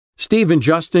Steve and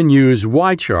Justin use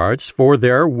Y charts for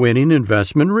their winning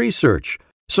investment research.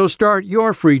 So start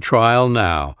your free trial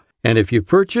now. And if you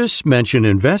purchase, mention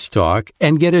InvestTalk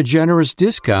and get a generous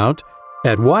discount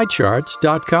at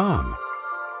ycharts.com.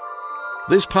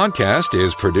 This podcast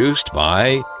is produced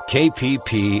by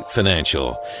KPP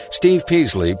Financial. Steve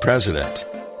Peasley, President.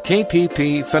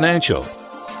 KPP Financial.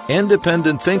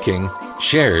 Independent thinking,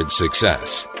 shared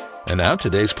success. And now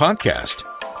today's podcast.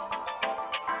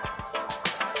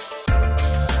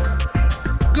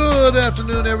 Good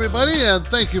afternoon, everybody, and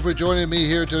thank you for joining me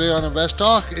here today on Invest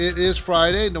Talk. It is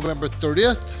Friday, November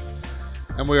 30th,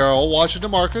 and we are all watching the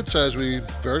markets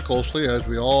very closely as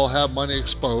we all have money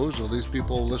exposed. At least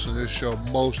people listening to this show,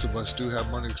 most of us do have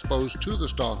money exposed to the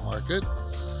stock market.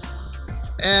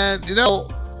 And,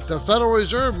 the Federal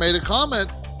Reserve made a comment.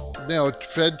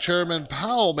 Fed Chairman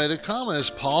Powell made a comment. It's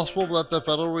possible that the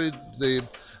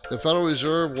Federal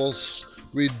Reserve will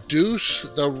reduce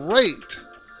the rate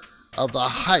of the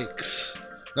hikes.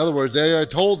 In other words,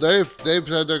 they've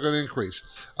said they're going to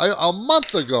increase. A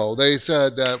month ago, they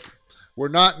said that we're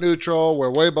not neutral,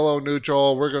 we're way below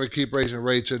neutral, we're going to keep raising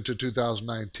rates into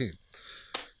 2019.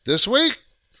 This week,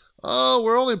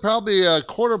 we're only probably a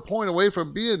quarter point away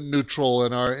from being neutral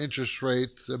in our interest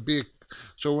rates.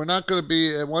 So we're not going to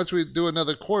be, once we do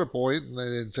another quarter point, and they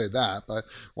didn't say that, but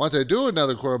once they do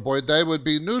another quarter point, they would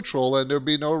be neutral and there'd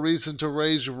be no reason to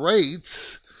raise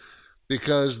rates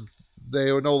because they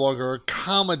are no longer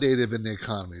accommodative in the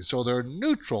economy. So they're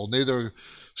neutral, neither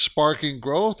sparking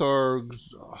growth or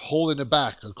holding it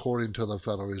back, according to the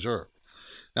Federal Reserve.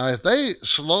 Now, if they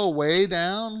slow way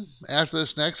down after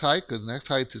this next hike, because the next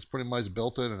hike is pretty much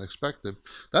built in and expected,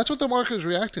 that's what the market is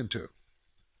reacting to.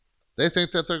 They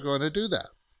think that they're going to do that.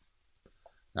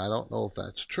 Now, I don't know if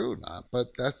that's true or not,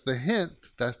 but that's the hint.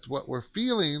 That's what we're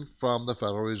feeling from the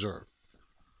Federal Reserve.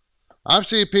 I'm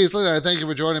Steve Peasley, and I thank you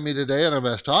for joining me today on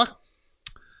Invest Talk.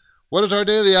 What is our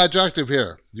daily objective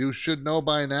here? You should know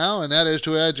by now, and that is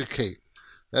to educate.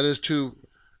 That is to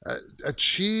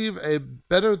achieve a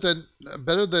better than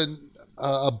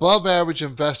above average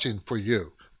investing for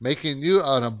you, making you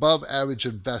an above average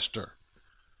investor.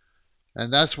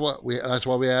 And that's why we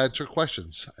answer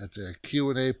questions. It's a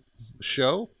Q&A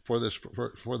show for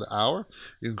the hour.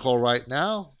 You can call right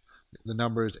now. The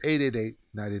number is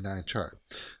 888-99-CHART.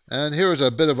 And here is a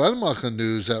bit of unwelcome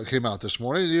news that came out this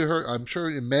morning. I'm sure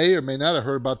you may or may not have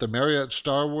heard about the Marriott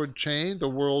Starwood chain, the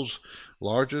world's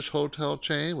largest hotel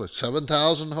chain with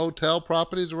 7,000 hotel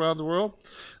properties around the world.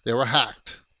 They were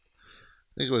hacked.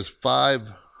 I think it was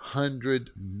 500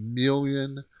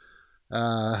 million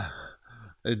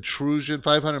intrusion,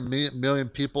 500 million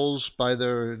peoples by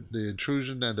the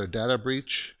intrusion and their data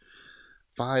breach.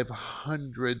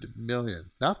 500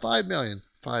 million, not 5 million,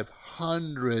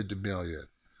 500 million.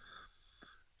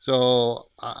 So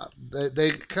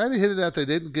they kind of hinted that they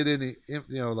didn't get any,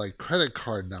 like credit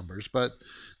card numbers, but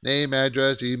name,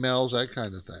 address, emails, that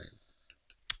kind of thing.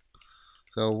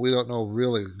 So we don't know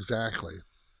really exactly.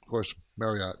 Of course,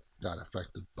 Marriott got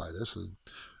affected by this, and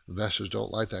investors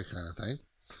don't like that kind of thing.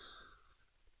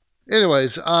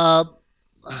 Anyways, I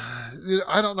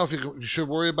don't know if you should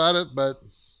worry about it, but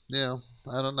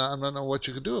I don't know what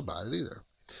you can do about it either.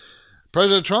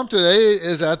 President Trump today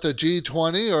is at the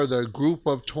G20 or the Group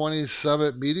of 20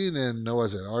 Summit meeting in,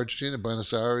 Argentina,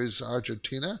 Buenos Aires,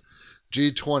 Argentina.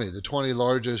 G20, the 20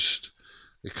 largest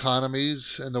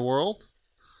economies in the world.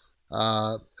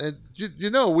 And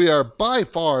we are by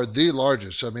far the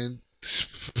largest. I mean,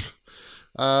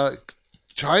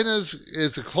 China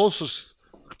is the closest.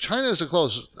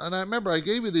 And I remember I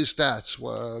gave you these stats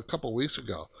a couple of weeks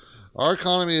ago. Our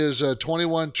economy is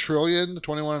 21 trillion,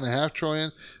 21.5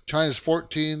 trillion. China's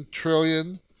 14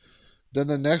 trillion. Then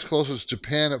the next closest is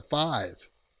Japan at 5.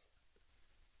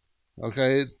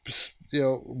 Okay,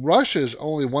 Russia is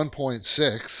only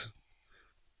 1.6.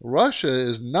 Russia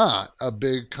is not a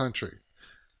big country.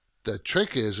 The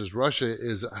trick is Russia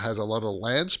has a lot of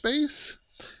land space,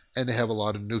 and they have a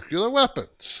lot of nuclear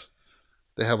weapons.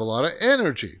 They have a lot of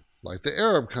energy, like the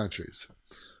Arab countries.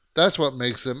 That's what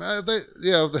makes them.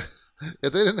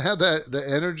 If they didn't have the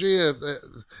energy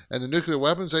and the nuclear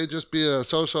weapons, they'd just be a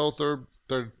so-so third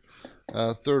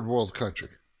world country.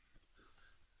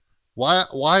 Why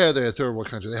are they a third world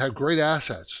country? They have great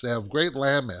assets. They have great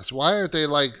land mass. Why aren't they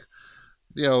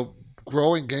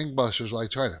growing gangbusters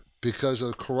like China? Because of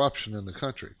the corruption in the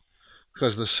country,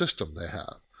 because of the system they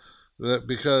have.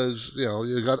 Because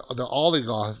you got the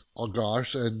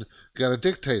oligarchs and you got a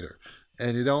dictator,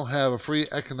 and you don't have a free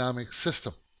economic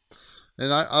system.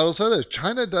 And I will say this,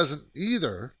 China doesn't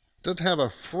have a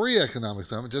free economic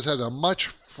system. It just has a much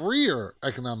freer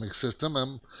economic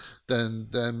system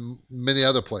than many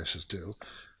other places do,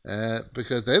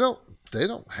 because they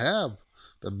don't have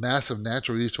the massive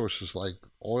natural resources like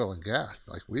oil and gas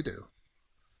like we do.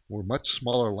 We're much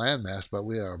smaller landmass, but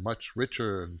we are much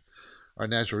richer in our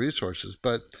natural resources.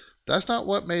 But that's not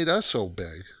what made us so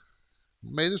big.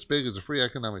 What made us big is a free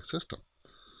economic system.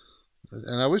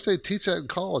 And I wish they teach that in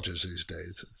colleges these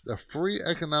days. It's a free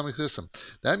economic system.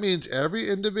 That means every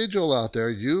individual out there,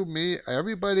 you, me,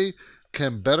 everybody,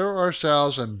 can better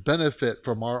ourselves and benefit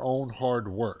from our own hard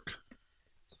work.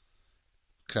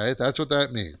 Okay, that's what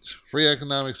that means. Free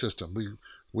economic system.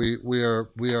 We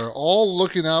are all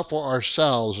looking out for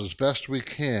ourselves as best we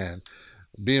can,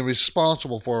 being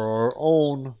responsible for our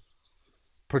own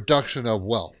production of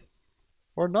wealth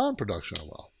or non-production of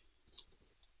wealth.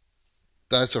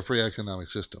 That's a free economic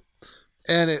system.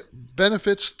 And it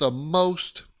benefits the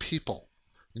most people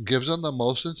and gives them the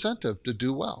most incentive to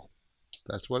do well.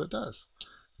 That's what it does.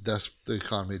 That's the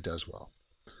economy does well.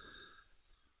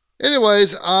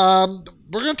 Anyways,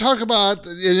 we're going to talk about,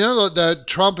 that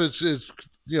Trump is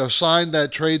signed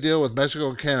that trade deal with Mexico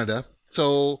and Canada.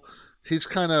 So he's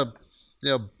kind of,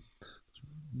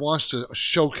 wants to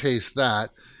showcase that.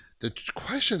 The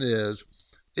question is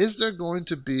there going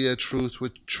to be a truce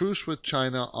with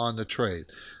China on the trade?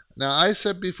 Now, I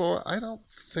said before, I don't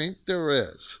think there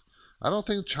is. I don't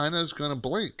think China is going to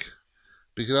blink,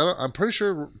 because I'm pretty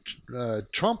sure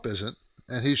Trump isn't,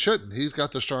 and he shouldn't. He's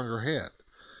got the stronger hand.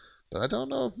 But I don't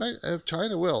know if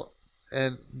China will.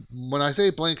 And when I say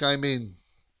blink, I mean,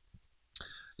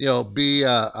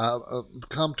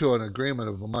 come to an agreement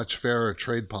of a much fairer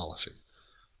trade policy,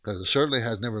 because it certainly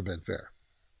has never been fair.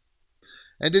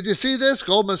 And did you see this?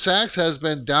 Goldman Sachs has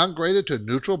been downgraded to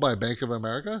neutral by Bank of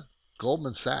America.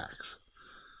 Goldman Sachs.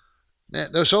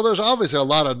 So there's obviously a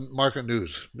lot of market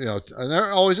news, and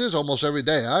there always is almost every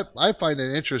day. I find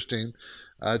it interesting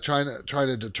trying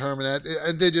to determine that.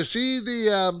 And did you see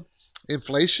the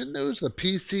inflation news, the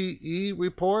PCE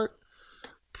report,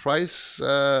 price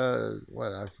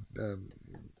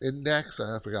index?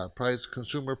 I forgot,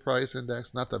 consumer price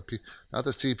index, not the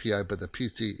CPI, but the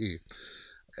PCE.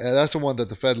 And that's the one that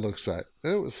the Fed looks at.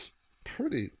 It was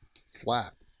pretty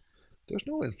flat. There's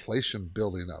no inflation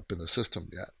building up in the system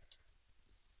yet.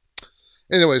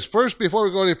 Anyways, first, before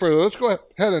we go any further, let's go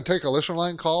ahead and take a listener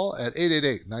line call at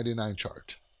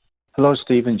 888-99-CHART. Hello,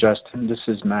 Steve and Justin. This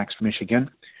is Max from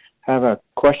Michigan. I have a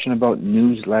question about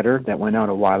newsletter that went out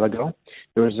a while ago.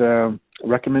 There was a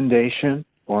recommendation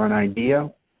or an idea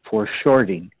for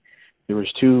shorting. There was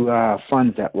two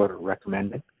funds that were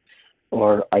recommended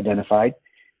or identified.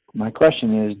 My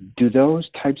question is, do those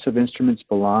types of instruments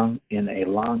belong in a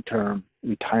long-term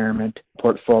retirement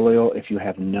portfolio if you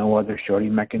have no other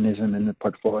shorting mechanism in the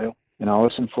portfolio? And I'll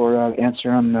listen for an answer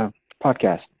on the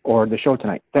podcast or the show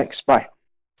tonight. Thanks. Bye.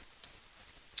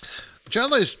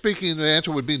 Generally speaking, the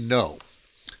answer would be no.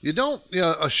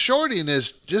 A shorting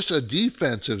is just a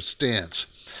defensive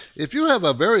stance. If you have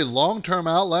a very long-term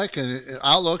outlook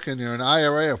and you're an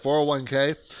IRA or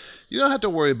 401k, you don't have to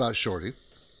worry about shorting.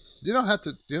 You don't have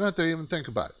to even think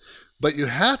about it. But you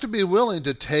have to be willing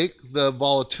to take the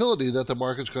volatility that the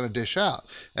market's going to dish out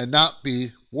and not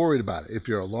be worried about it. If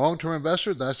you're a long-term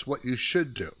investor, that's what you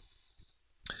should do.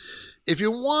 If you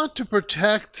want to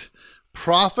protect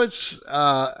profits,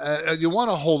 you want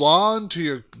to hold on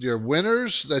to your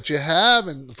winners that you have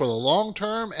and for the long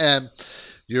term, and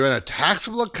you're in a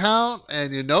taxable account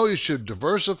and you should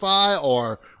diversify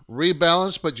or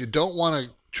rebalance, but you don't want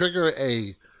to trigger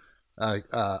a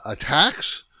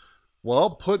tax,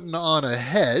 well, putting on a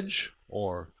hedge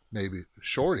or maybe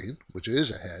shorting, which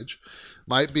is a hedge,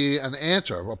 might be an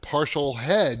answer, a partial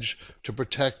hedge to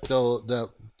protect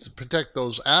protect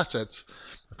those assets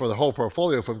for the whole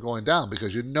portfolio from going down,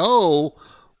 because if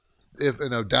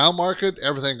in a down market,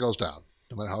 everything goes down,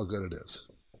 no matter how good it is.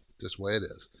 Just the way it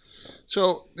is.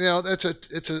 So,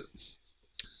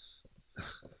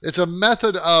 it's a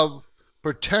method of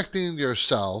protecting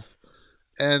yourself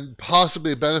and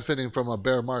possibly benefiting from a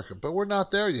bear market. But we're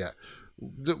not there yet.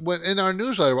 In our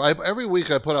newsletter, every week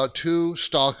I put out 2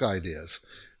 stock ideas.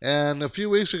 And a few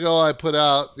weeks ago I put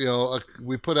out,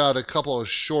 we put out a couple of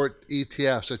short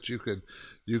ETFs that you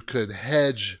could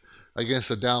hedge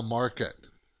against a down market.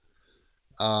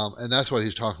 And that's what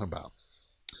he's talking about.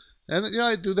 And,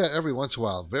 I do that every once in a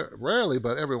while. Very rarely,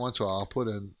 but every once in a while I'll put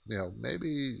in, maybe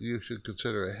you should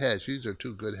consider a hedge. These are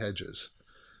 2 good hedges,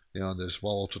 in this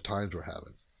volatile times we're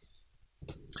having.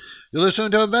 You're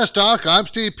listening to Invest Talk. I'm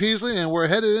Steve Peasley, and we're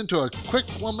headed into a quick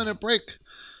 1-minute break.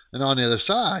 And on the other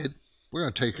side, we're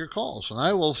going to take your calls. And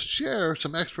I will share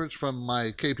some experts from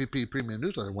my KPP Premium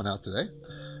newsletter went out today.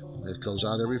 It goes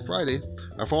out every Friday.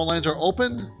 Our phone lines are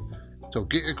open, so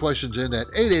get your questions in at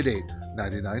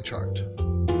 888-99-CHART.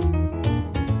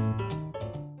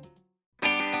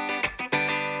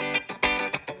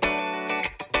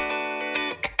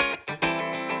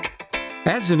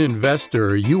 As an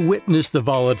investor, you witnessed the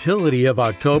volatility of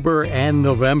October and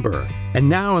November. And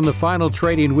now in the final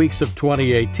trading weeks of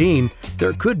 2018,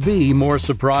 there could be more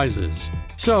surprises.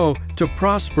 So, to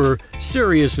prosper,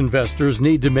 serious investors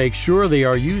need to make sure they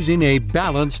are using a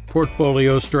balanced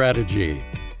portfolio strategy.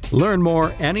 Learn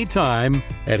more anytime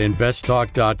at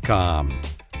investtalk.com.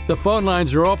 The phone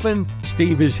lines are open,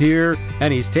 Steve is here,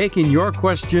 and he's taking your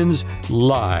questions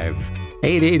live.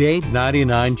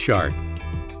 888-99-CHART.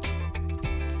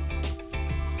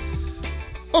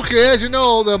 Okay, as you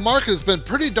know, the market has been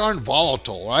pretty darn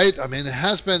volatile, right? I mean, it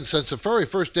has been since the very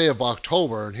first day of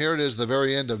October, and here it is the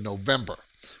very end of November.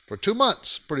 For 2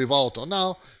 months, pretty volatile.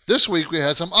 Now, this week we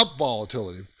had some up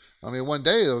volatility. I mean, one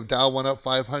day the Dow went up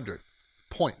 500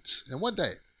 points in one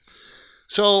day.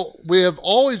 So we have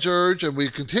always urged, and we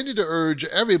continue to urge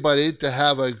everybody to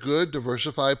have a good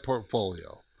diversified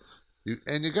portfolio.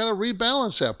 And you got to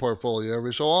rebalance that portfolio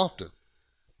every so often.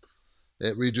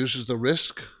 It reduces the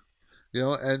risk.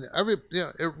 And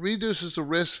it reduces the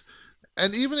risk.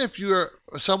 And even if you're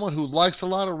someone who likes a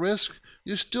lot of risk,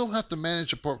 you still have to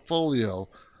manage a portfolio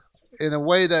in a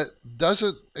way that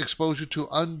doesn't expose you to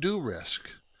undue risk.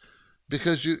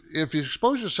 Because if you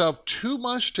expose yourself too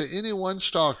much to any one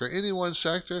stock or any one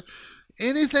sector,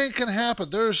 anything can happen.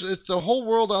 The whole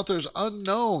world out there is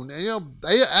unknown. And,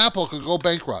 Apple could go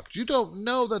bankrupt. You don't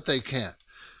know that they can't.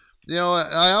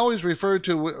 I always refer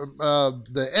to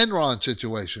the Enron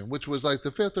situation, which was like the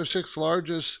 5th or 6th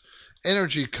largest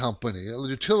energy company, a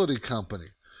utility company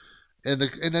in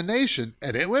the nation,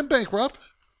 and it went bankrupt.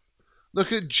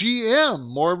 Look at GM,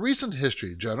 more recent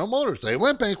history. General Motors, they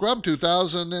went bankrupt in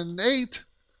 2008.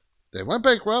 They went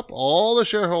bankrupt. All the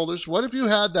shareholders. What if you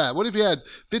had that? What if you had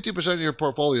 50% of your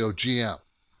portfolio GM?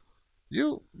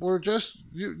 You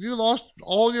lost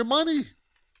all your money.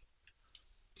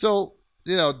 So,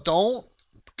 don't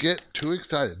get too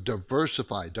excited.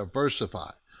 Diversify.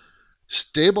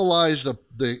 Stabilize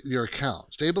your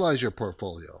account. Stabilize your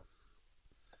portfolio.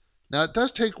 Now, it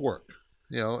does take work.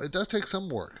 It does take some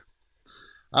work.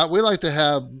 We like to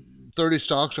have 30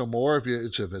 stocks or more if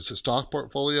it's a stock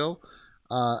portfolio,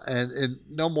 and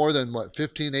no more than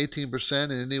 15, 18%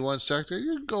 in any one sector.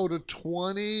 You can go to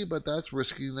 20, but that's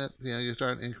risking that. You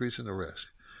start increasing the risk.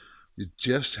 You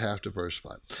just have to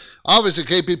diversify. Obviously,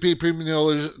 KPP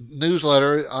Premium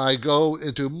Newsletter, I go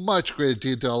into much greater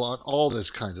detail on all this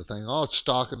kinds of thing, all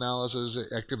stock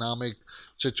analysis, economic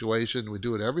situation. We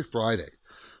do it every Friday.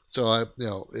 So,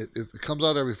 if it comes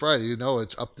out every Friday,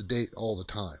 it's up to date all the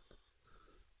time.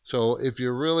 So, if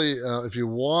you really, if you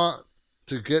want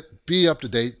to be up to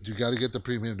date, you got to get the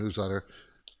Premium Newsletter.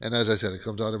 And as I said, it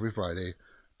comes out every Friday.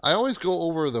 I always go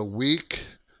over the week,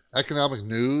 economic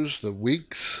news, the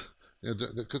weeks,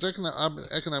 because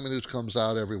economic news comes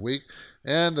out every week,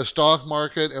 and the stock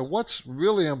market, and what's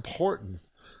really important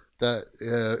that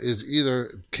is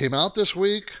either came out this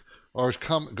week or is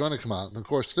going to come out. And of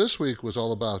course, this week was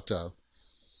all about the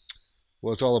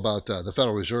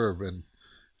Federal Reserve and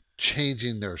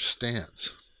changing their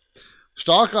stance.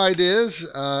 Stock ideas.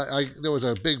 There was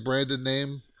a big branded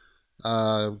name,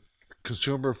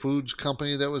 consumer foods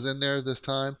company that was in there this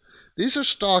time. These are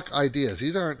stock ideas.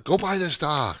 These aren't go buy this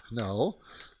stock. No,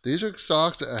 these are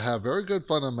stocks that have very good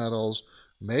fundamentals.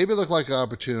 Maybe look like an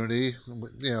opportunity.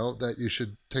 That you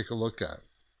should take a look at.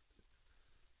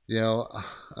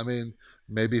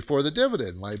 Maybe for the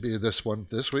dividend might be this one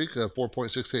this week, a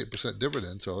 4.68%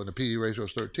 dividend. So, and the PE ratio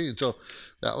is 13. So,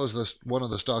 that was one of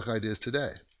the stock ideas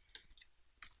today.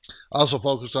 I also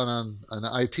focused on an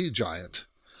IT giant,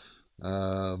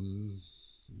 and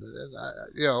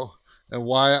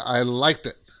why I liked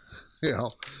it.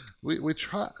 We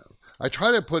try. I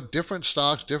try to put different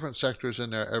stocks, different sectors in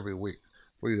there every week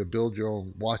for you to build your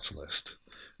own watch list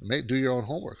and do your own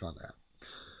homework on that.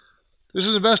 This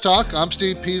is Invest Talk. I'm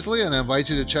Steve Peasley, and I invite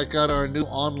you to check out our new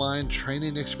online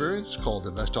training experience called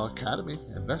Invest Talk Academy.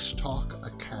 Invest Talk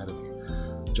Academy.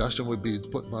 Justin would be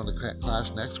putting on the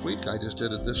class next week. I just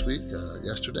did it this week,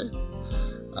 yesterday.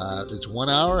 It's 1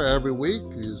 hour every week.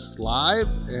 It's live,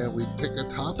 and we pick a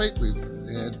topic, we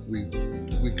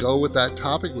go with that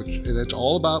topic, and it's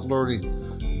all about learning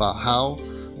about how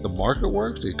the market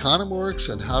works, the economy works,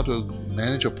 and how to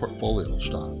manage a portfolio of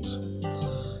stocks.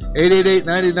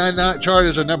 888-99-CHART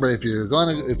is our number. If you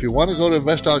want to go to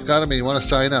Invest Talk Academy, you want to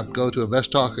sign up, go to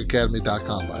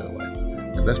investtalkacademy.com, by the way.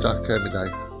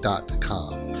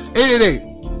 investtalkacademy.com.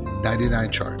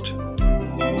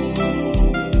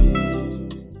 888-99-CHART.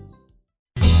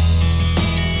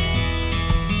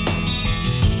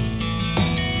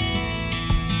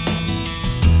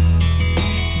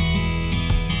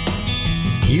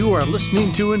 You are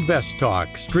listening to Invest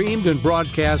Talk, streamed and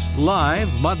broadcast live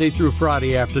Monday through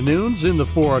Friday afternoons in the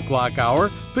 4 o'clock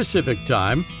hour Pacific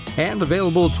Time, and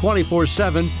available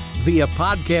 24/7 via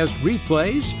podcast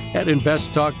replays at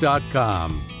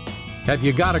investtalk.com. Have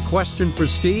you got a question for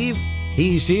Steve?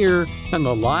 He's here, and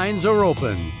the lines are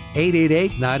open.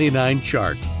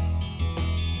 888-99-CHART.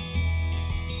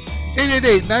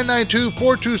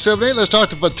 888-992-4278. Let's talk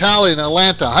to Vitaly in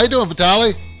Atlanta. How you doing,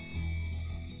 Vitaly?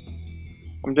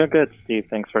 I'm doing good, Steve.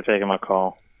 Thanks for taking my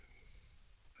call.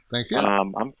 Thank you.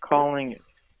 I'm calling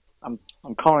in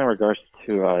regards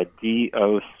to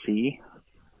DOC.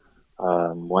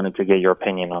 Wanted to get your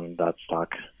opinion on that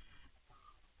stock.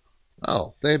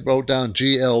 Oh, they wrote down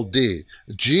GLD.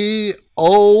 GOC?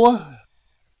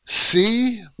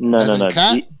 No.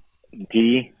 Cat?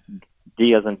 D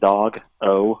as in dog.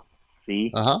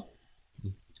 OC. Uh-huh.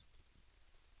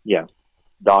 Yeah.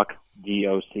 DOC.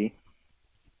 DOC.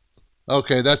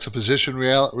 Okay, that's a Physician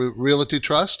Realty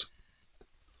Trust?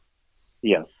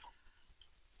 Yes.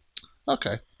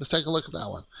 Okay, let's take a look at that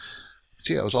one.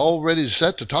 See, I was already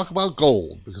set to talk about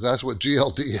gold because that's what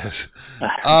GLD is.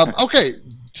 Okay,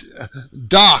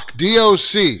 DOC,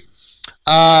 D-O-C.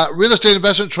 Real Estate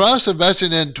Investment Trust,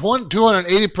 investing in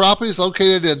 280 properties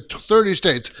located in 30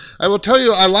 states. I will tell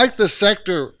you, I like the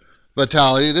sector,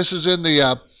 Vitaly. This is in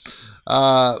the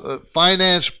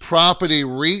finance property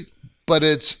REIT, but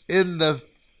it's in the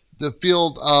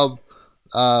field of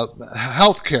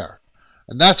healthcare.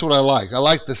 And that's what I like. I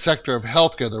like the sector of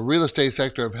healthcare, the real estate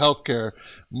sector of healthcare,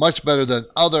 much better than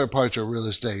other parts of real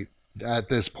estate at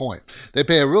this point. They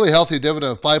pay a really healthy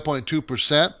dividend of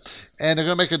 5.2%, and they're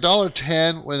going to make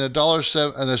 $1.10 when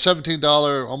 $1.07 and a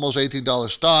 $17, almost $18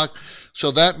 stock.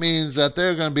 So that means that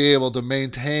they're going to be able to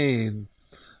maintain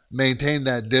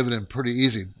that dividend pretty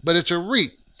easy. But it's a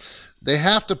REIT. They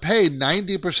have to pay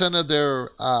 90% of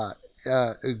their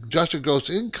adjusted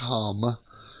gross income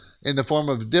in the form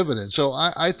of a dividend. So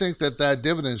I think that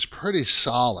dividend is pretty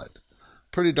solid,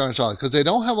 pretty darn solid, because they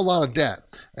don't have a lot of debt.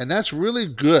 And that's really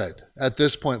good at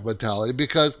this point, Vitaly,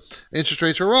 because interest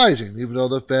rates are rising, even though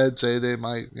the Fed say they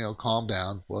might, calm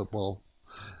down. Well,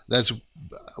 that's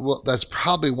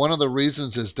probably one of the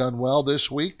reasons it's done well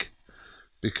this week,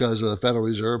 because of the Federal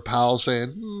Reserve, Powell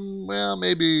saying, well,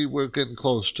 maybe we're getting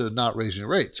close to not raising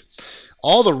rates.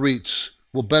 All the REITs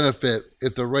will benefit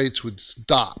if the rates would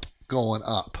stop going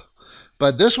up.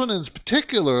 But this one in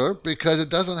particular, because it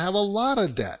doesn't have a lot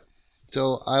of debt.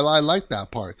 So I like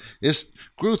that part. It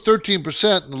grew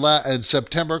 13% in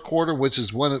September quarter, which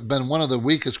has been one of the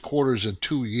weakest quarters in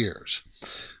 2 years.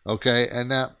 Okay,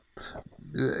 and that,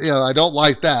 I don't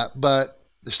like that, but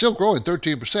it's still growing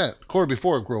 13%. Quarter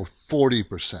before it grew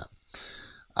 40%.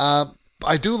 I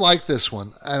do like this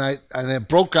one, and it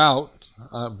broke out.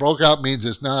 Broke out means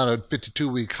it's not a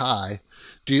 52-week high.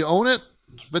 Do you own it,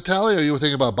 Vitaly, or are you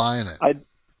thinking about buying it? I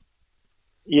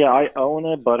own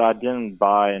it, but I didn't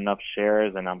buy enough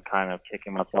shares, and I'm kind of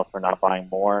kicking myself for not buying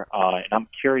more. And I'm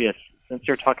curious, since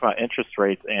you're talking about interest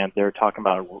rates and they're talking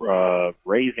about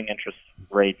raising interest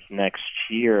rates next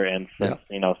year, and since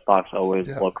stocks always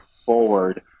look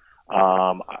forward,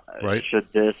 right.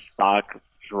 Should this stock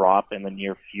drop in the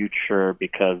near future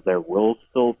because there will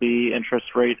still be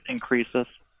interest rate increases?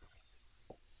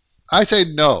 I say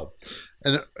no.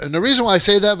 And the reason why I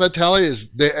say that, Vitaly, is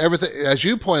everything, as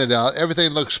you pointed out,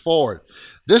 everything looks forward.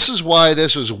 This is why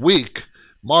this is weak.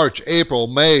 March, April,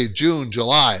 May, June,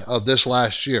 July of this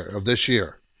year.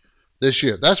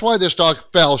 That's why this stock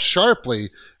fell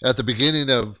sharply at the beginning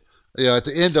of, at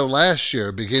the end of last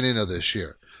year, beginning of this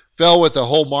year. Fell with the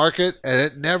whole market, and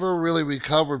it never really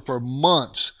recovered for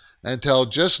months until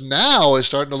just now it's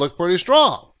starting to look pretty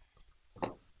strong.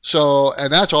 So,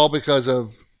 and that's all because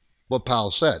of what Powell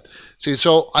said. See,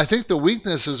 so I think the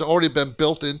weakness has already been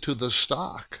built into the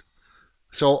stock.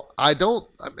 So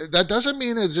that doesn't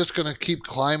mean it's just going to keep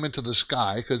climbing to the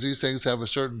sky, because these things have a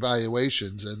certain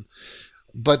valuations,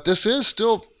 but this is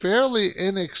still fairly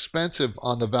inexpensive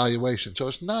on the valuation. So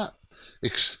it's not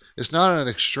an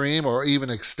extreme or even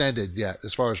extended yet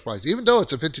as far as price, even though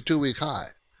it's a 52-week high.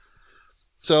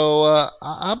 So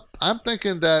I'm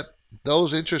thinking that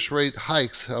those interest rate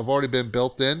hikes have already been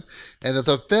built in, and if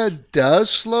the Fed does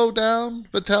slow down,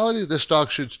 Vitaly, this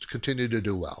stock should continue to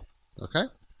do well. Okay?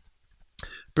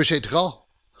 Appreciate the call.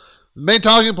 The main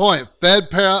talking point,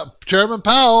 Chairman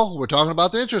Powell, we're talking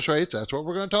about the interest rates. That's what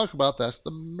we're going to talk about. That's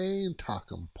the main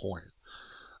talking point.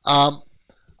 I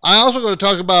also going to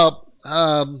talk about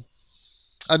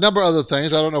a number of other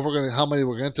things. I don't know if how many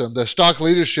we're going to. The stock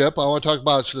leadership. I want to talk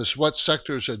about what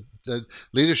sectors that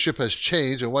leadership has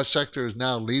changed and what sector is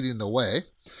now leading the way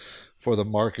for the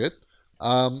market.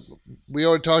 We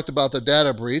already talked about the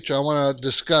data breach. I want to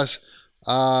discuss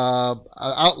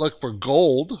outlook for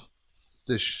gold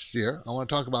this year. I want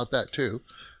to talk about that too.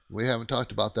 We haven't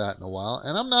talked about that in a while.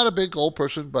 And I'm not a big gold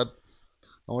person, but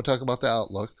I want to talk about the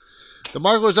outlook. The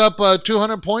market was up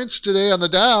 200 points today on the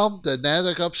Dow. The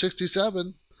Nasdaq up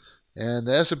 67, and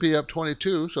the S&P up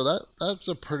 22. So that's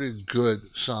a pretty good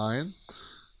sign.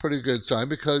 Pretty good sign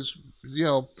because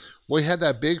we had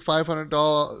that big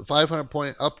 $500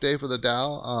 point up day for the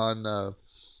Dow on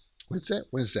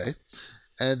Wednesday,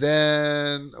 and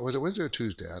then was it Wednesday or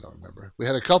Tuesday? I don't remember. We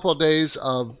had a couple of days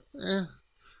of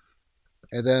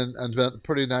and then a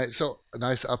pretty nice, so a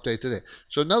nice update today.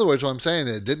 So in other words, what I'm saying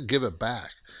is it didn't give it back.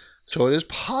 So it is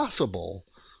possible.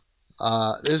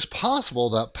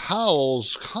 That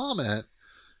Powell's comment,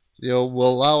 will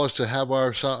allow us to have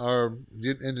our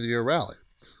end of the year rally.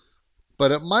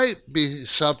 But it might be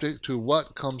subject to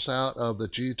what comes out of the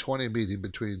G20 meeting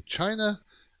between China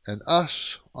and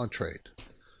us on trade.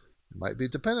 It might be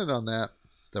dependent on that.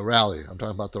 The rally. I'm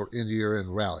talking about the end of year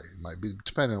end rally. It might be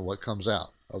dependent on what comes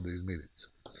out of these meetings.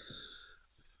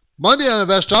 Monday on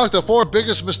Invest Talk, the 4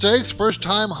 biggest mistakes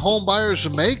first-time home buyers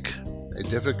make. A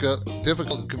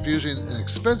difficult, confusing, and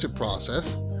expensive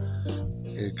process.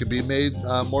 It could be made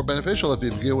more beneficial if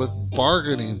you begin with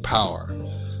bargaining power.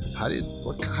 How do you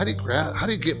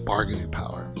get bargaining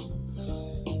power?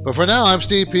 But for now, I'm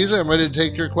Steve Peasley. I'm ready to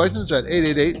take your questions at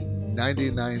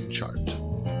 888-99-CHART.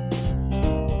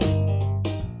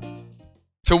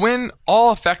 To win,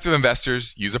 all effective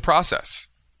investors use a process.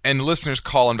 And listeners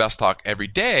call Invest Talk every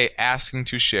day asking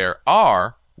to share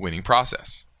our winning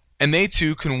process. And they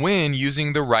too can win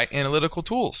using the right analytical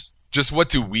tools. Just what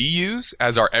do we use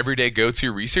as our everyday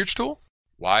go-to research tool?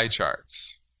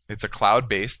 Y-Charts. It's a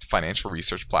cloud-based financial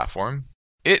research platform.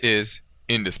 It is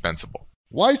indispensable.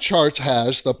 Y-Charts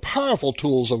has the powerful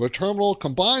tools of a terminal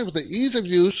combined with the ease of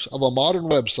use of a modern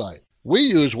website. We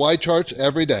use Y-Charts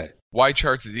every day.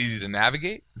 Y-Charts is easy to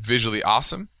navigate, visually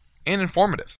awesome, and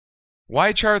informative.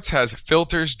 Y-Charts has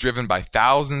filters driven by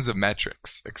thousands of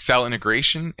metrics, Excel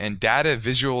integration, and data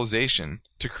visualization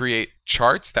to create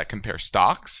charts that compare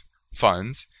stocks,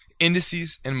 funds,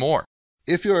 indices, and more.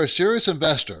 If you're a serious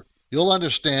investor, you'll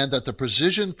understand that the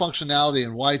precision functionality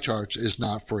in Y-Charts is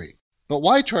not free. But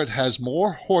Y-Chart has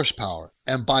more horsepower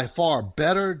and by far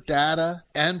better data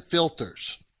and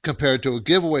filters compared to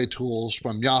giveaway tools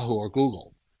from Yahoo or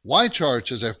Google.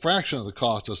 Y-Charts is a fraction of the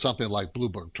cost of something like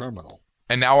Bloomberg Terminal.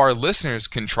 And now our listeners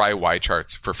can try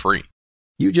Y-Charts for free.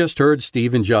 You just heard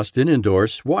Steve and Justin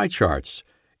endorse Y-Charts.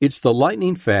 It's the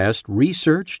lightning-fast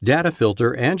research, data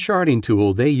filter, and charting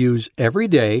tool they use every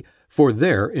day for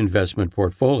their investment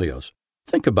portfolios.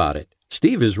 Think about it.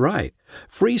 Steve is right.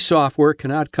 Free software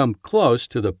cannot come close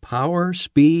to the power,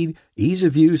 speed, ease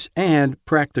of use, and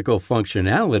practical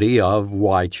functionality of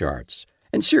Y-Charts.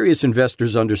 And serious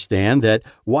investors understand that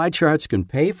Y-Charts can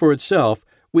pay for itself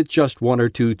with just 1 or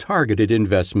 2 targeted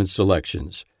investment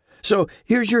selections. So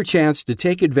here's your chance to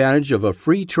take advantage of a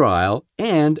free trial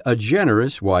and a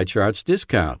generous Y-Charts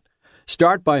discount.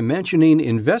 Start by mentioning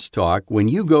Invest Talk when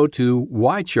you go to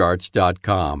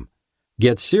ycharts.com.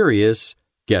 Get serious,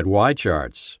 get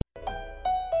Y-Charts.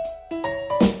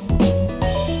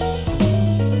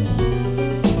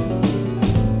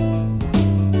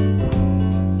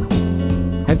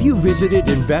 Have you visited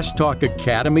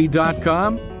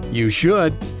investtalkacademy.com? You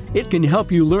should. It can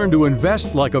help you learn to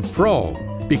invest like a pro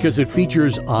because it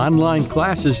features online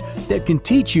classes that can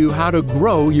teach you how to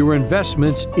grow your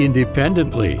investments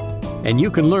independently. And you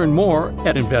can learn more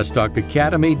at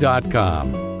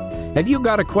investtalkacademy.com. Have you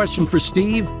got a question for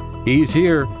Steve? He's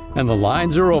here, and the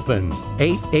lines are open.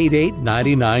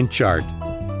 888-99-CHART.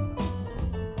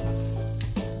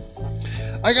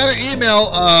 I got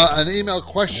an email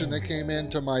question that came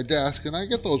into my desk, and I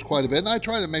get those quite a bit. And I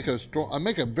try to make a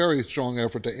very strong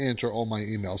effort to answer all my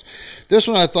emails. This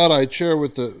one I thought I'd share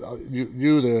with the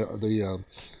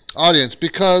audience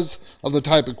because of the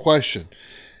type of question.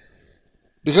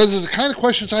 Because it's the kind of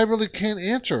questions I really can't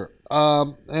answer.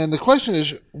 And the question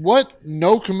is, what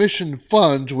no-commission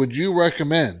funds would you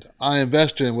recommend I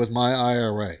invest in with my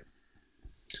IRA?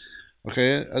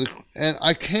 Okay, and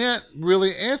I can't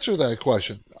really answer that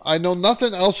question. I know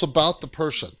nothing else about the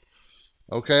person.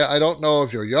 Okay, I don't know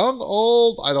if you're young,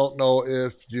 old. I don't know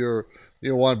if you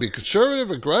want to be conservative,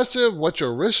 aggressive. What's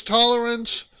your risk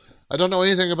tolerance? I don't know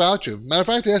anything about you. Matter of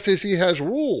fact, the SEC has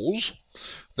rules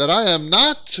that I am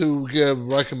not to give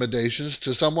recommendations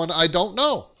to someone I don't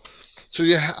know. So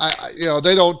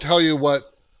they don't tell you what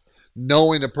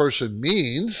knowing a person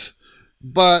means,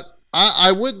 but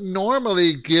I wouldn't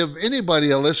normally give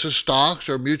anybody a list of stocks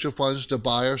or mutual funds to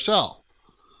buy or sell.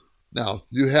 Now, if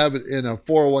you have it in a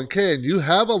 401k and you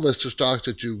have a list of stocks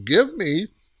that you give me,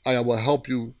 I will help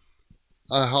you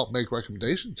help make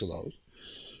recommendations to those.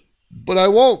 But I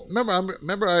won't.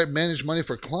 Remember, I manage money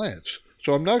for clients.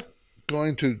 So I'm not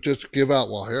going to just give out,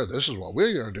 well, here, this is what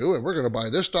we're going to do, and we're going to buy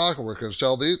this stock, and we're going to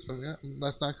sell these.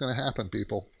 That's not going to happen,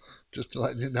 people, just to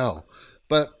let you know.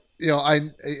 But,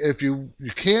 if you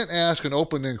can't ask an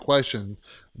open-ended question,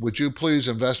 would you please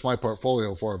invest my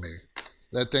portfolio for me?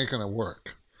 That ain't going to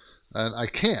work. And I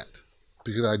can't,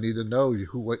 because I need to know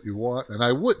what you want, and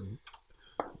I wouldn't,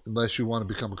 unless you want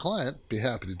to become a client, be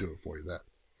happy to do it for you then.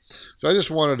 So I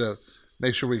just wanted to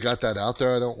make sure we got that out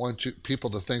there. I don't want people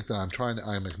to think that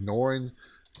I'm ignoring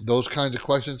those kinds of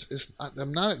questions.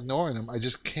 I'm not ignoring them. I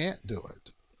just can't do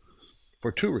it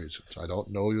for two reasons. I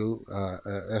don't know you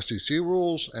SEC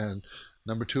rules, and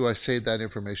number two, I save that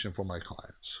information for my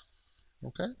clients.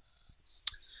 Okay.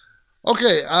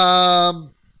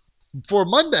 For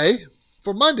Monday,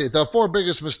 the 4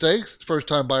 biggest mistakes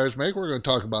first-time buyers make. We're going to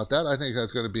talk about that. I think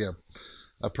that's going to be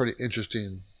a pretty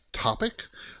interesting topic.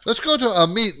 Let's go to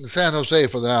Amit in San Jose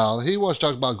for now. He wants to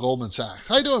talk about Goldman Sachs.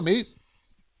 How you doing, Amit?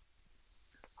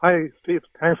 Hi, Steve.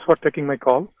 Thanks for taking my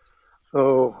call.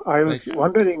 So I was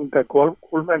wondering that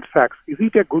Goldman Sachs, is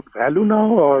it a good value now,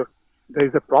 or there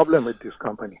is a problem with this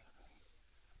company?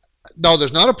 No,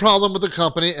 there's not a problem with the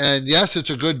company, and yes, it's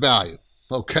a good value.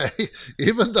 Okay,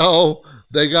 even though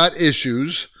they got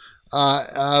issues,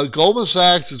 Goldman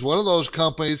Sachs is one of those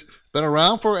companies, been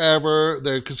around forever.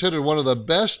 They're considered one of the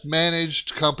best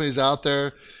managed companies out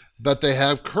there, but they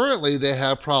have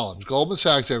problems. Goldman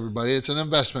Sachs, everybody, it's an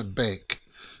investment bank.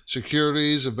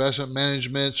 Securities, investment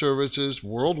management services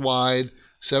worldwide,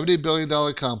 $70 billion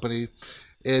company.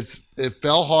 It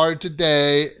fell hard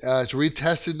today. It's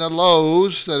retesting the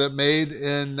lows that it made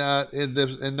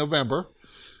in November.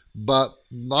 But a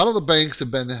lot of the banks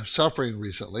have been suffering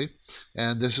recently,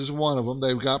 and this is one of them.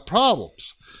 They've got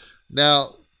problems.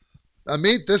 Now,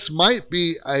 Amit, this might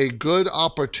be a good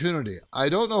opportunity. I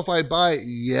don't know if I buy it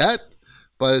yet,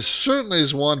 but it certainly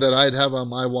is one that I'd have on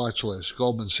my watch list,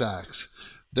 Goldman Sachs.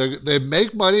 They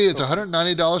make money. It's a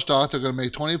 $190 stock. They're going to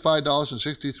make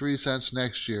 $25.63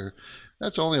 next year.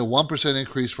 That's only a 1%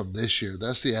 increase from this year.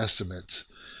 That's the estimates.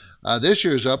 This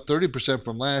year's up 30%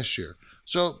 from last year.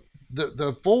 So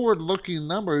the forward-looking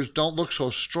numbers don't look so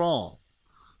strong.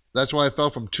 That's why I fell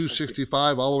from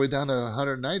 265 all the way down to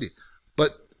 190.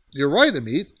 But you're right,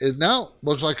 Amit. It now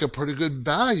looks like a pretty good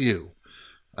value.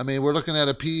 I mean, we're looking at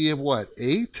a PE of what,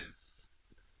 8?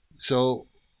 So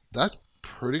that's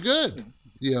pretty good.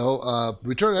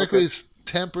 Return on equity is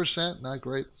 10%, not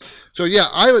great. So yeah,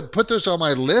 I would put this on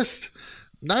my list.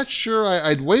 Not sure.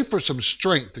 I'd wait for some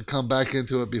strength to come back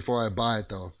into it before I buy it,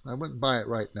 though. I wouldn't buy it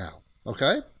right now.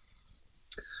 Okay?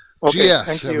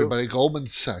 GS, everybody, Goldman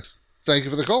Sachs. Thank you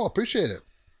for the call. Appreciate it.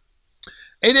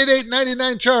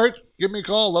 888-99-CHART. Give me a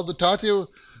call. Love to talk to you.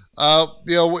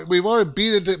 We've already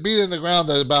beat in the ground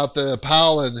about the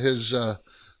Powell and his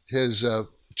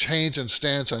change in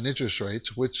stance on interest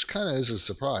rates, which kind of was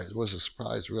a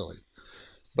surprise, really.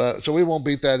 But so we won't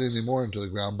beat that anymore into the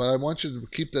ground. But I want you to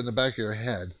keep that in the back of your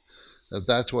head that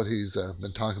that's what he's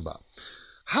been talking about.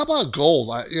 How about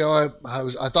gold? I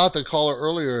thought the caller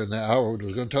earlier in the hour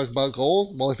was going to talk about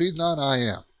gold. Well, if he's not, I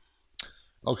am.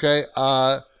 Okay.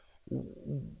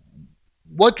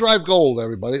 What drives gold,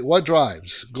 everybody? What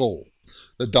drives gold?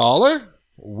 The dollar.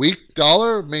 Weak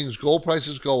dollar means gold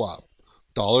prices go up.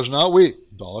 Dollar's not weak.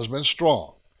 Dollar's been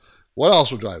strong. What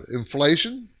else will drive it?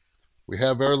 Inflation. We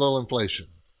have very little inflation.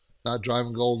 Not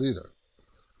driving gold either.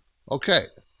 Okay.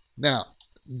 Now,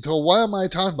 so why am I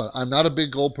talking about it? I'm not a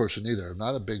big gold person either. I'm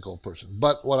not a big gold person.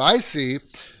 But what I see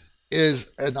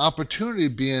is an opportunity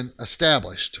being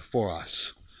established for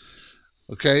us.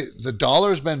 Okay, the dollar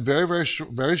has been very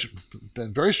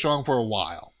strong for a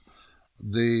while.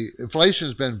 The inflation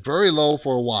has been very low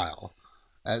for a while.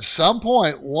 At some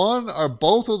point, one or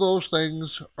both of those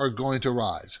things are going to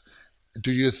rise.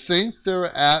 Do you think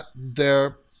they're at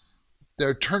their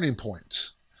turning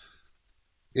points?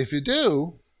 If you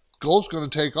do, gold's going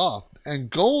to take off. And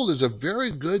gold is a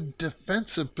very good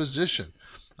defensive position.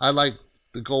 I like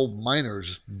the gold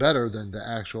miners better than the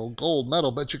actual gold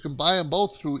metal, but you can buy them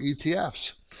both through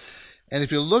ETFs. And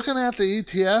if you're looking at the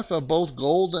ETF of both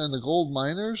gold and the gold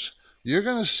miners, you're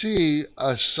going to see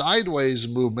a sideways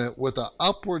movement with an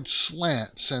upward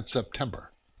slant since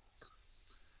September.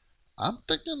 I'm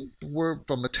thinking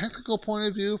from a technical point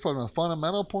of view, from a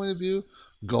fundamental point of view,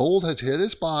 gold has hit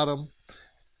its bottom,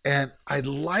 and I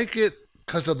like it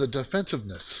because of the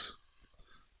defensiveness.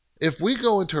 If we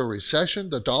go into a recession,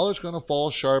 the dollar's going to fall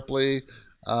sharply.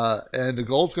 And the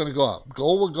gold's going to go up.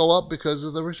 Gold will go up because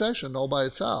of the recession all by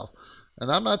itself.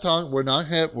 And I'm not talking, we're not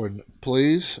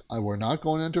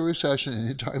going into recession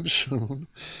anytime soon.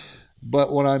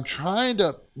 But what I'm trying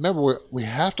to, remember, we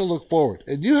have to look forward.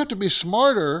 And you have to be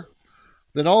smarter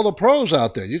than all the pros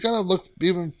out there. You got to look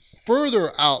even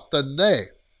further out than they,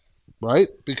 right?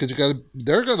 Because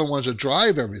they're going to the ones that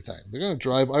drive everything. They're going to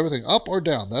drive everything up or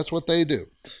down. That's what they do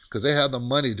because they have the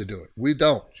money to do it. We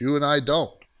don't. You and I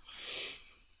don't.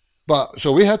 But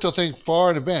so we have to think far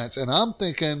in advance. And I'm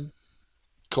thinking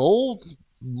gold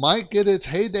might get its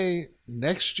heyday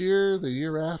next year, the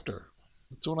year after.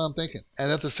 That's what I'm thinking.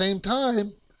 And at the same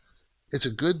time, it's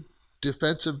a good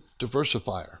defensive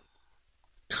diversifier.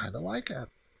 Kind of like it.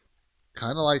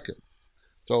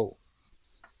 So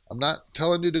I'm not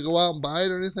telling you to go out and buy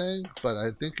it or anything, but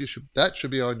I think that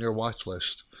should be on your watch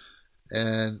list.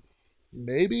 And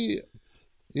maybe,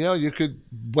 you could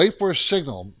wait for a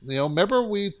signal. Remember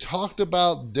we talked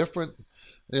about different,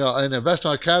 in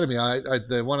Investment Academy,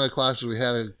 one of the classes we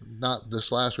had, not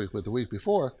this last week, but the week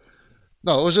before.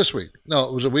 No, it was this week. No,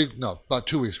 it was about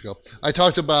 2 weeks ago. I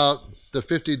talked about the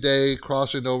 50-day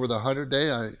crossing over the 100-day.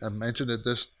 I mentioned it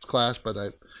this class, but I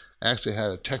actually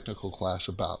had a technical class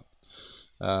about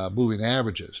moving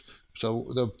averages.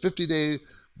 So the 50-day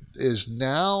is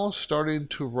now starting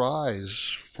to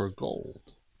rise for gold.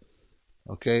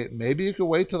 Okay, maybe you could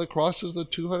wait till it crosses the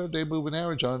 200-day moving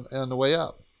average on the way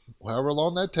up, however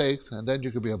long that takes, and then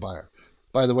you could be a buyer.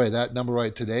 By the way, that number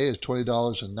right today is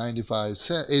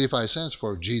 $20.85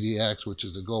 for GDX, which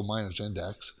is the Gold Miners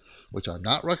Index, which I'm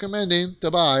not recommending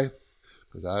to buy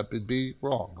because I would be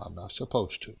wrong. I'm not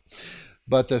supposed to.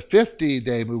 But the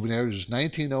 50-day moving average is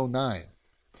 1909,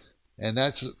 and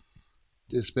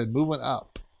it's been moving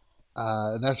up,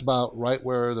 and that's about right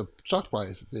where the stock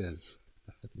price is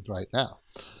right now.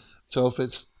 So if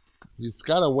it's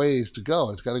got a ways to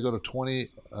go. It's got to go to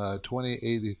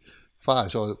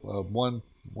 20.85. So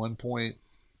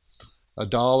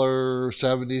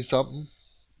 $1.70 something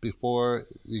before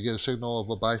you get a signal of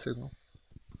a buy signal.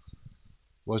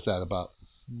 What's that, about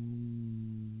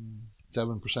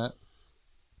 7%?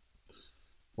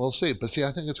 We'll see. But see,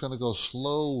 I think it's going to go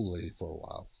slowly for a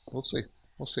while. We'll see.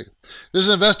 This is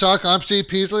Invest Talk. I'm Steve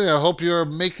Peasley. I hope you're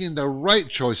making the right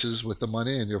choices with the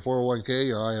money in your 401k,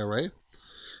 your IRA.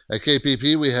 At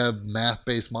KPP, we have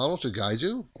math-based models to guide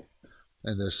you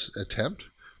in this attempt.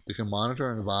 You can monitor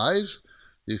and advise.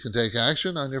 You can take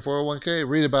action on your 401k.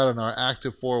 Read about it in our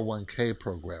active 401k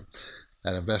program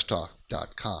at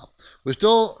investtalk.com. We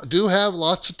still do have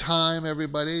lots of time,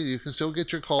 everybody. You can still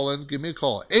get your call in. Give me a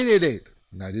call,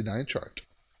 888-99-CHART.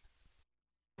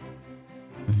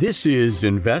 This is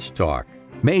Invest Talk,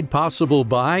 made possible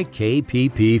by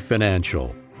KPP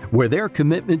Financial, where their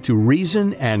commitment to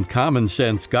reason and common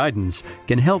sense guidance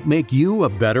can help make you a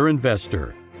better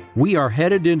investor. We are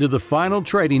headed into the final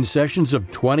trading sessions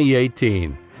of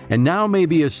 2018, and now may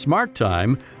be a smart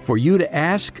time for you to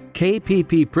ask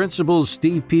KPP principals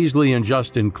Steve Peasley and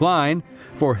Justin Klein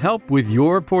for help with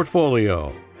your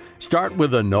portfolio. Start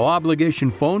with a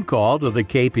no-obligation phone call to the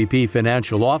KPP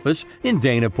Financial Office in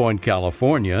Dana Point,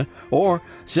 California, or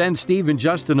send Steve and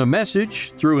Justin a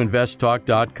message through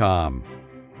investtalk.com.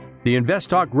 The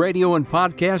Invest Talk radio and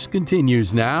podcast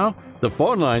continues now. The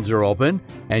phone lines are open,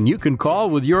 and you can call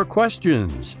with your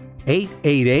questions.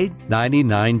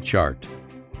 888-99-CHART.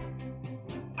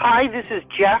 Hi, this is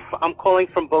Jeff. I'm calling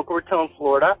from Boca Raton,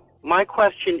 Florida. My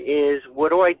question is, what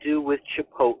do I do with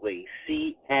Chipotle,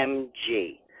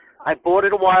 CMG? I bought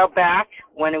it a while back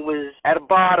when it was at a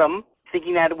bottom,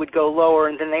 thinking that it would go lower,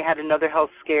 and then they had another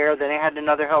health scare, and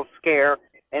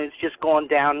it's just gone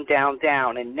down, down,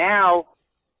 down. And now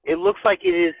it looks like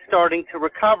it is starting to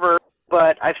recover,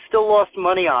 but I've still lost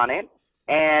money on it,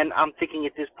 and I'm thinking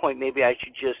at this point maybe I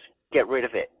should just get rid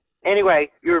of it.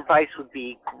 Anyway, your advice would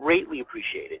be greatly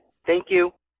appreciated. Thank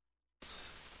you.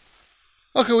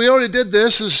 Okay, we already did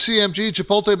this. This is CMG,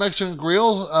 Chipotle Mexican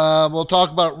Grill. We'll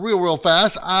talk about it real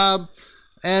fast. And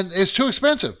it's too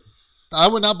expensive. I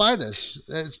would not buy this.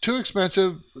 It's too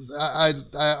expensive. I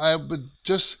would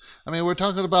just, we're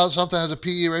talking about something that has a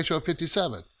PE ratio of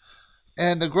 57.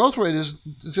 And the growth rate is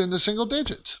in the single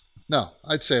digits. No,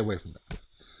 I'd stay away from that.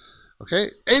 Okay,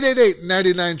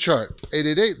 888-99-CHART,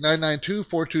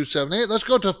 888-992-4278. Let's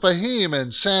go to Fahim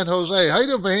in San Jose. How you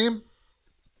doing, Fahim?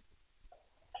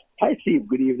 Hi, Steve.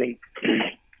 Good evening.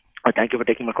 Thank you for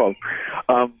taking my call.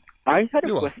 I had a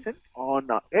question on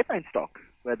airline stocks,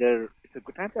 whether it's a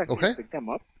good time to actually pick them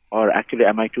up, or actually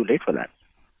am I too late for that,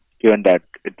 given that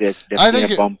there's been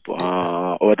a bump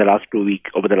over the last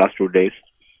 2 days.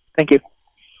 Thank you.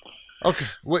 Okay.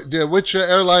 Which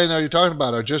airline are you talking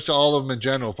about, or just all of them in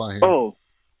general, Fahim? Oh,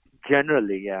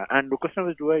 Generally, yeah. And the question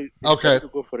was, do I to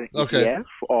go for an ETF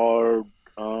or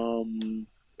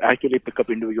actually pick up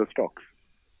individual stocks?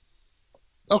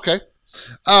 Okay.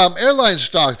 Airline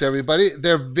stocks, everybody,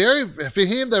 they're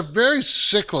very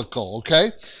cyclical,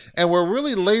 okay? And we're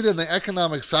really late in the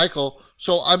economic cycle,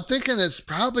 so I'm thinking it's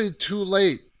probably too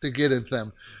late to get into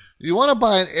them. You want to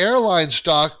buy an airline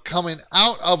stock coming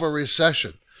out of a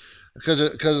recession because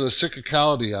of the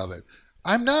cyclicality of it.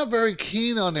 I'm not very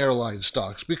keen on airline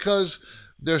stocks because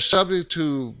they're subject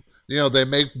to, they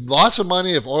make lots of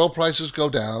money if oil prices go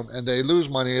down, and they lose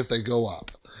money if they go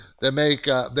up.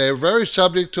 They're very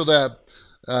subject to that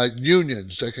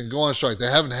unions. They can go on strike. They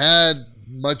haven't had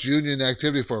much union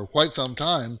activity for quite some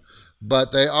time,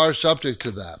 but they are subject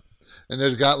to that. And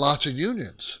they've got lots of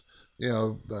unions.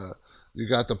 You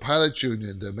got the pilots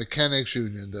union, the mechanics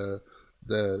union,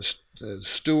 the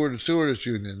stewardess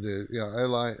union, the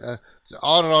airline,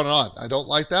 on and on and on. I don't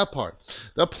like that part.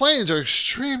 The planes are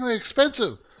extremely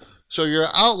expensive, so your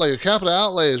capital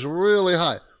outlay is really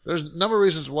high. There's a number of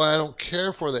reasons why I don't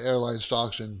care for the airline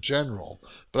stocks in general,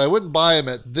 but I wouldn't buy them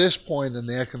at this point in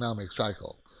the economic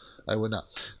cycle. I would not.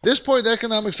 This point in the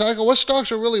economic cycle, what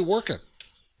stocks are really working?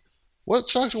 What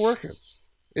stocks are working?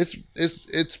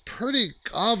 It's pretty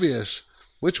obvious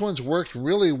which ones worked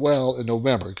really well in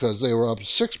November because they were up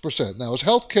 6%. Now, it's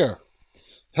healthcare.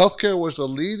 Healthcare was the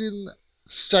leading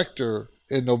sector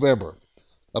in November,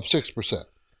 up 6%.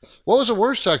 What was the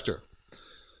worst sector?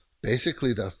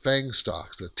 Basically, the FANG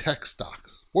stocks, the tech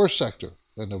stocks, worst sector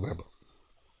in November.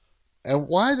 And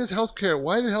why did healthcare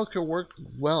work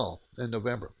well in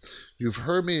November? You've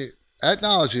heard me ad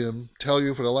nauseum tell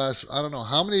you for the last, I don't know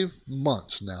how many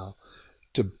months now,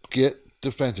 to get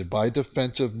defensive, buy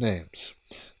defensive names.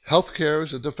 Healthcare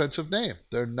is a defensive name.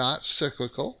 They're not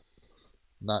cyclical,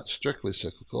 not strictly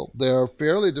cyclical. They're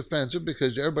fairly defensive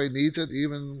because everybody needs it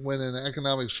even when in an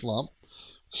economic slump.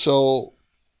 So,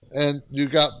 and you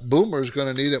got boomers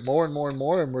going to need it more and more and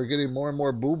more, and we're getting more and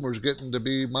more boomers getting to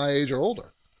be my age or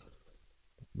older,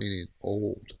 meaning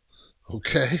old.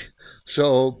 Okay?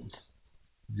 So,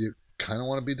 you kind of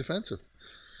want to be defensive.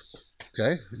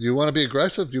 Okay? You want to be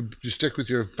aggressive, you stick with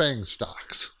your FANG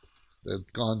stocks. They've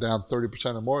gone down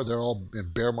 30% or more. They're all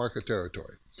in bear market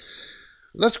territory.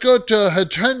 Let's go to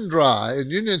Hatendra in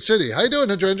Union City. How you doing,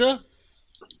 Hatendra?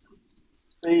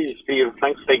 Hey, Steve.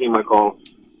 Thanks for taking my call.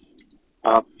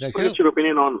 What's your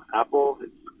opinion on Apple?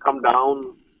 It's come down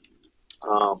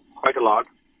quite a lot.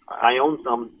 I own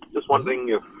some. Just wondering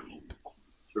if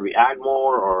should we add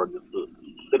more or just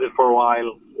sit it for a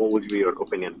while? What would be your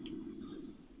opinion?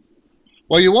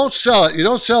 Well, you won't sell it. You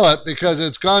don't sell it because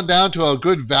it's gone down to a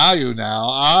good value now.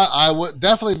 I would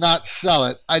definitely not sell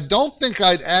it. I don't think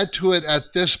I'd add to it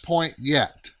at this point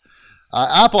yet.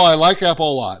 Apple, I like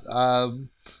Apple a lot.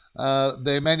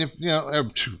 They I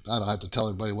don't have to tell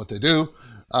everybody what they do.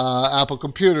 Apple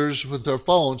computers with their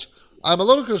phones. I'm a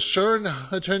little concerned,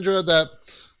 Hatendra, that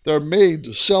their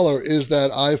main seller is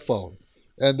that iPhone,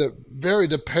 and they're very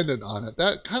dependent on it.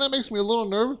 That kind of makes me a little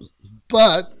nervous,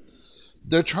 but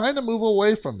they're trying to move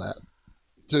away from that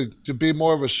to be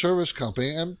more of a service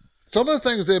company. And some of the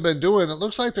things they've been doing, it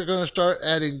looks like they're going to start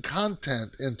adding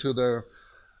content into their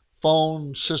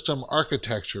phone system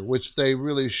architecture, which they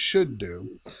really should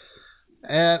do.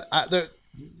 And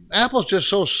Apple's just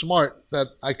so smart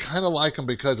that I kind of like them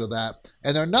because of that.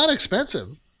 And they're not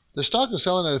expensive. The stock is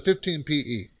selling at a 15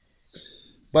 PE.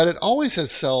 But it always has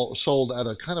sold at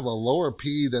a kind of a lower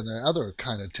PE than the other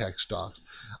kind of tech stocks.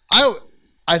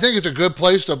 I think it's a good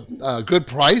place, a good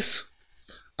price.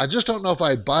 I just don't know if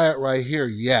I'd buy it right here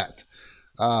yet.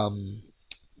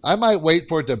 I might wait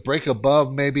for it to break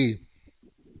above maybe,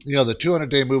 the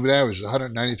 200-day moving average is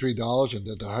 $193 and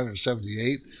to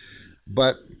 $178.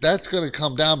 But that's going to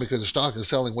come down because the stock is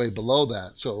selling way below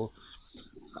that. So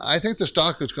I think the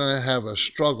stock is going to have a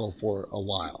struggle for a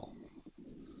while.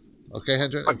 Okay,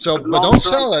 Hendra? But don't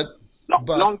sell it.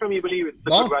 Long term, you believe it's a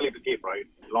good value to keep, right?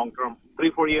 Long term,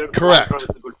 3-4 years. Correct. Long term,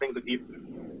 it's a good thing to keep.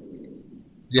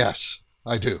 Yes,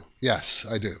 I do. Yes,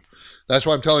 I do. That's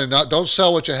why I'm telling you, don't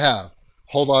sell what you have.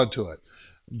 Hold on to it.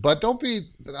 But I don't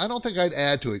think I'd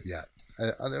add to it yet.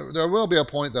 There will be a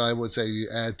point that I would say you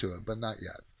add to it, but not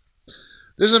yet.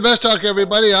 This is Invest Talk,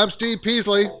 everybody. I'm Steve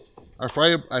Peasley. Our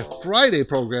Friday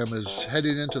program is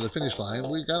heading into the finish line.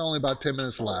 We've got only about 10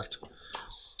 minutes left.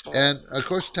 And, of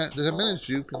course, 10 minutes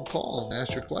you can call and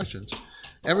ask your questions.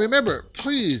 And remember,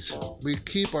 please, we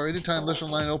keep our Anytime Listener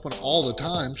line open all the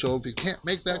time. So if you can't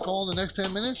make that call in the next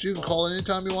 10 minutes, you can call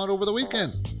anytime you want over the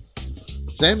weekend.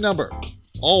 Same number,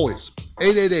 always,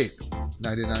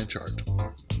 888-99-CHART.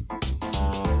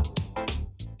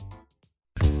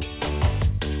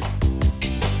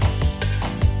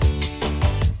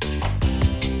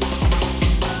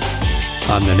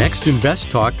 On the next Invest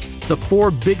Talk, the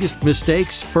 4 biggest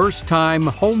mistakes first-time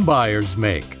homebuyers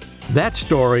make. That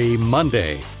story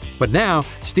Monday. But now,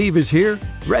 Steve is here,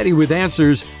 ready with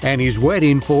answers, and he's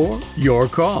waiting for your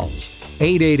calls.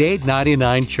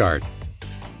 888-99-CHART.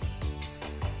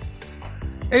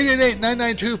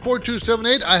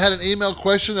 888-992-4278. I had an email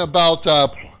question about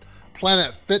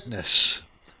Planet Fitness.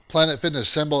 Planet Fitness,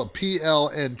 symbol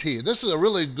PLNT. This is a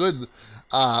really good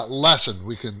lesson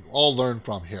we can all learn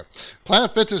from here.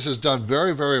 Planet Fitness has done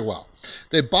very, very well.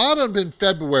 They bottomed in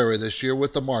February this year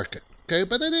with the market, okay,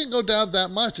 but they didn't go down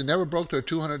that much. They never broke their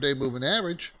 200-day moving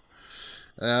average.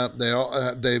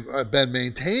 They've been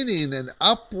maintaining an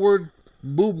upward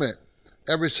movement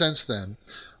ever since then,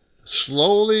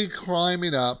 slowly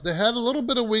climbing up. They had a little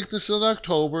bit of weakness in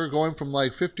October, going from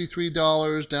like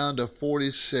 $53 down to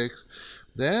 $46.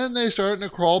 Then they starting to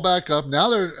crawl back up. Now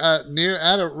they're at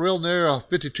a real near a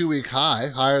 52-week high,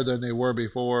 higher than they were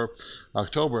before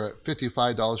October at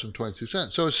 $55.22.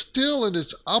 So it's still in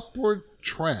its upward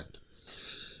trend.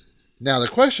 Now the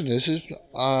question is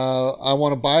I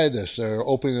want to buy this. They're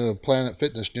opening a Planet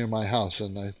Fitness near my house,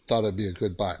 and I thought it'd be a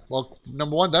good buy. Well,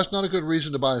 number one, that's not a good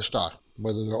reason to buy a stock,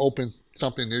 whether they're opening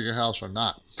something near your house or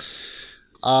not.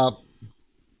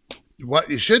 What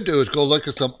you should do is go look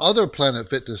at some other Planet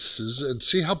Fitnesses and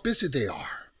see how busy they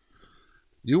are.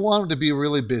 You want them to be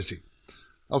really busy.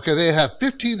 Okay, they have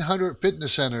 1,500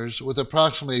 fitness centers with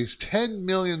approximately 10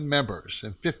 million members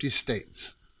in 50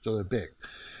 states. So they're big.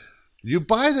 You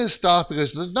buy this stock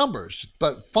because of the numbers,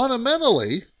 but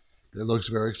fundamentally, it looks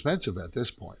very expensive at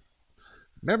this point.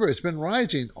 Remember, it's been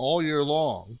rising all year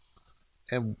long,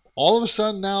 and all of a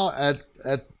sudden now,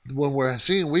 when we're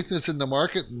seeing weakness in the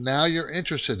market, now you're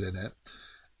interested in it,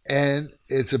 and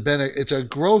it's a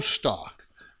growth stock.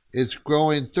 It's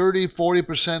growing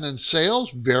 30-40% in sales,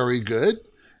 very good,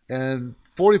 and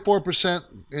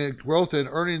 44% growth in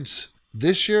earnings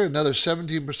this year, another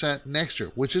 17% next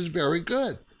year, which is very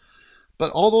good.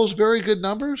 But all those very good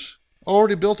numbers are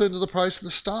already built into the price of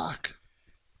the stock.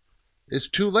 It's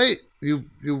too late. You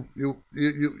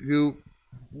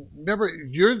remember,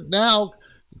 you're now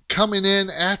coming in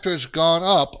after it's gone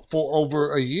up for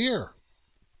over a year.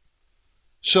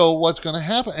 So what's going to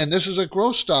happen? And this is a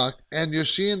growth stock, and you're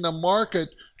seeing the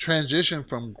market transition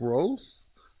from growth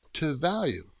to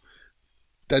value.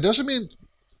 That doesn't mean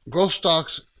growth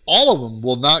stocks, all of them,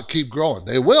 will not keep growing.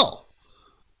 They will.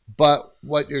 But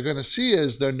what you're going to see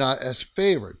is they're not as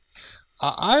favored.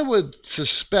 I would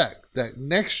suspect that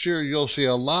next year you'll see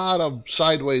a lot of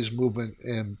sideways movement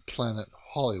in Planet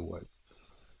Hollywood.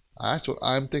 That's what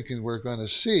I'm thinking we're going to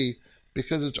see,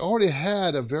 because it's already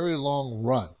had a very long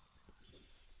run.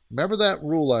 Remember that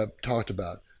rule I talked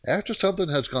about? After something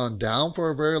has gone down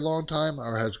for a very long time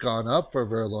or has gone up for a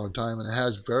very long time, and it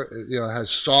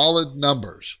has solid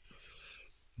numbers,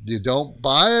 you don't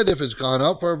buy it if it's gone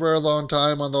up for a very long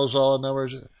time on those solid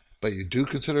numbers, but you do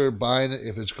consider buying it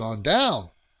if it's gone down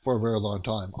for a very long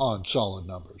time on solid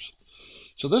numbers.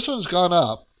 So this one's gone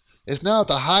up. It's now at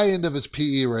the high end of its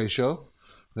PE ratio.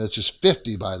 That's just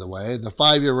 50, by the way, and the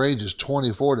 5-year range is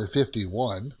 24 to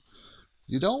 51.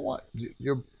 You don't want,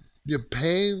 you're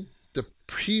paying the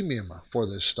premium for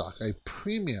this stock, a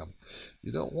premium.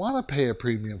 You don't want to pay a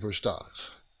premium for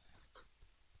stocks.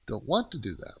 Don't want to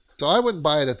do that. So I wouldn't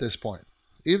buy it at this point,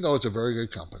 even though it's a very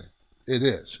good company. It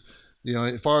is.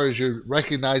 As far as you're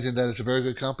recognizing that it's a very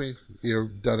good company,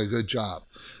 you've done a good job.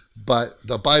 But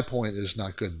the buy point is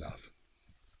not good enough.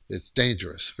 It's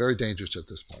dangerous, very dangerous at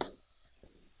this point.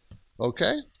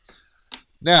 Okay?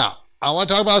 Now, I want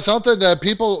to talk about something that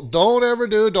people don't ever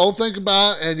do, don't think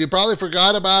about, and you probably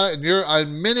forgot about it,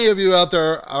 and many of you out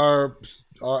there are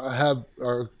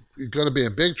going to be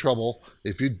in big trouble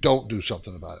if you don't do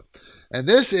something about it. And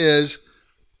this is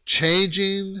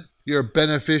changing your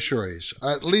beneficiaries,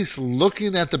 at least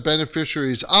looking at the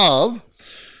beneficiaries of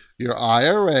your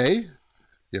IRA,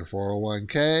 your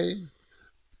 401k,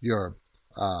 your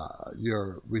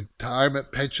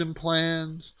retirement pension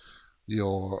plans,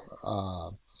 your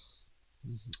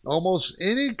almost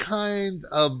any kind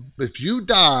of, if you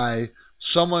die,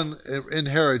 someone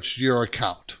inherits your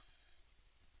account.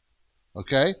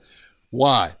 Okay?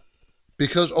 Why?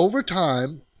 Because over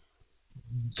time,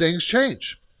 things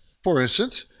change. For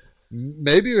instance,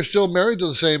 maybe you're still married to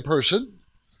the same person,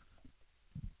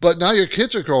 but now your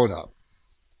kids are growing up.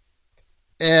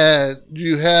 And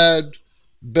you had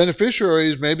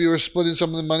beneficiaries, maybe you were splitting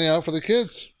some of the money out for the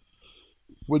kids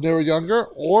when they were younger,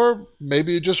 or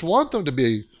maybe you just want them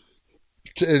to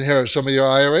inherit some of your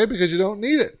IRA because you don't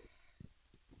need it.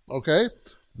 Okay?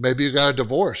 Maybe you got a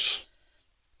divorce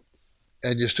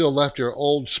and you still left your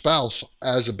old spouse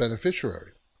as a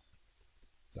beneficiary.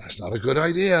 That's not a good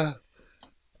idea.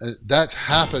 And that's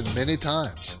happened many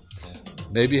times.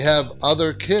 Maybe you have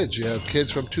other kids. You have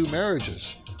kids from 2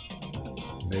 marriages.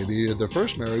 Maybe the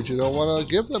first marriage, you don't want to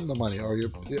give them the money.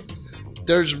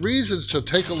 There's reasons to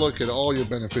take a look at all your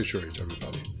beneficiaries,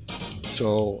 everybody.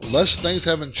 So unless things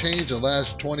haven't changed in the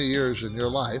last 20 years in your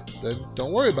life, then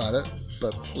don't worry about it.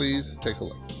 But please take a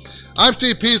look. I'm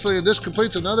Steve Peasley, and this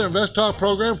completes another Invest Talk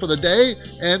program for the day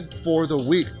and for the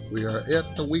week. We are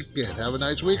at the weekend. Have a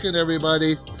nice weekend,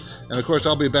 everybody. And, of course,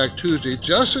 I'll be back Tuesday.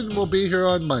 Justin will be here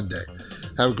on Monday.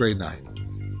 Have a great night.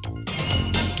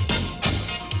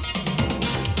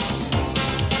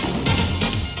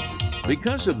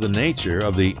 Because of the nature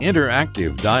of the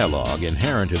interactive dialogue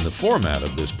inherent in the format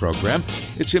of this program,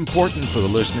 it's important for the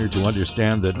listener to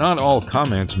understand that not all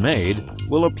comments made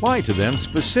will apply to them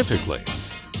specifically.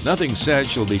 Nothing said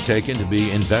shall be taken to be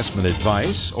investment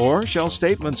advice, or shall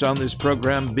statements on this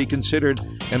program be considered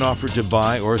an offer to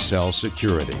buy or sell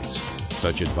securities.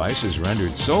 Such advice is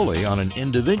rendered solely on an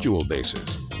individual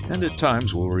basis, and at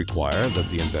times will require that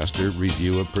the investor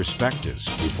review a prospectus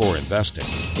before investing.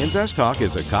 Invest Talk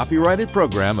is a copyrighted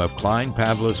program of Klein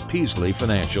Pavlis Peasley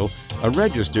Financial, a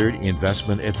registered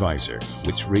investment advisor,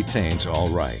 which retains all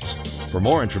rights. For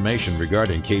more information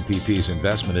regarding KPP's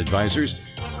investment advisors,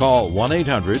 call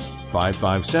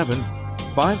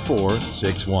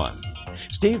 1-800-557-5461.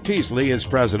 Steve Peasley is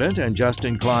President and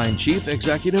Justin Klein Chief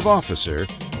Executive Officer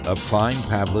of Klein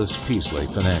Pavlis Peasley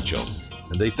Financial.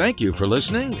 And they thank you for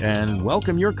listening and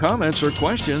welcome your comments or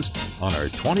questions on our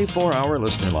 24-hour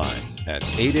listener line at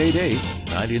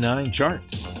 888-99-CHART.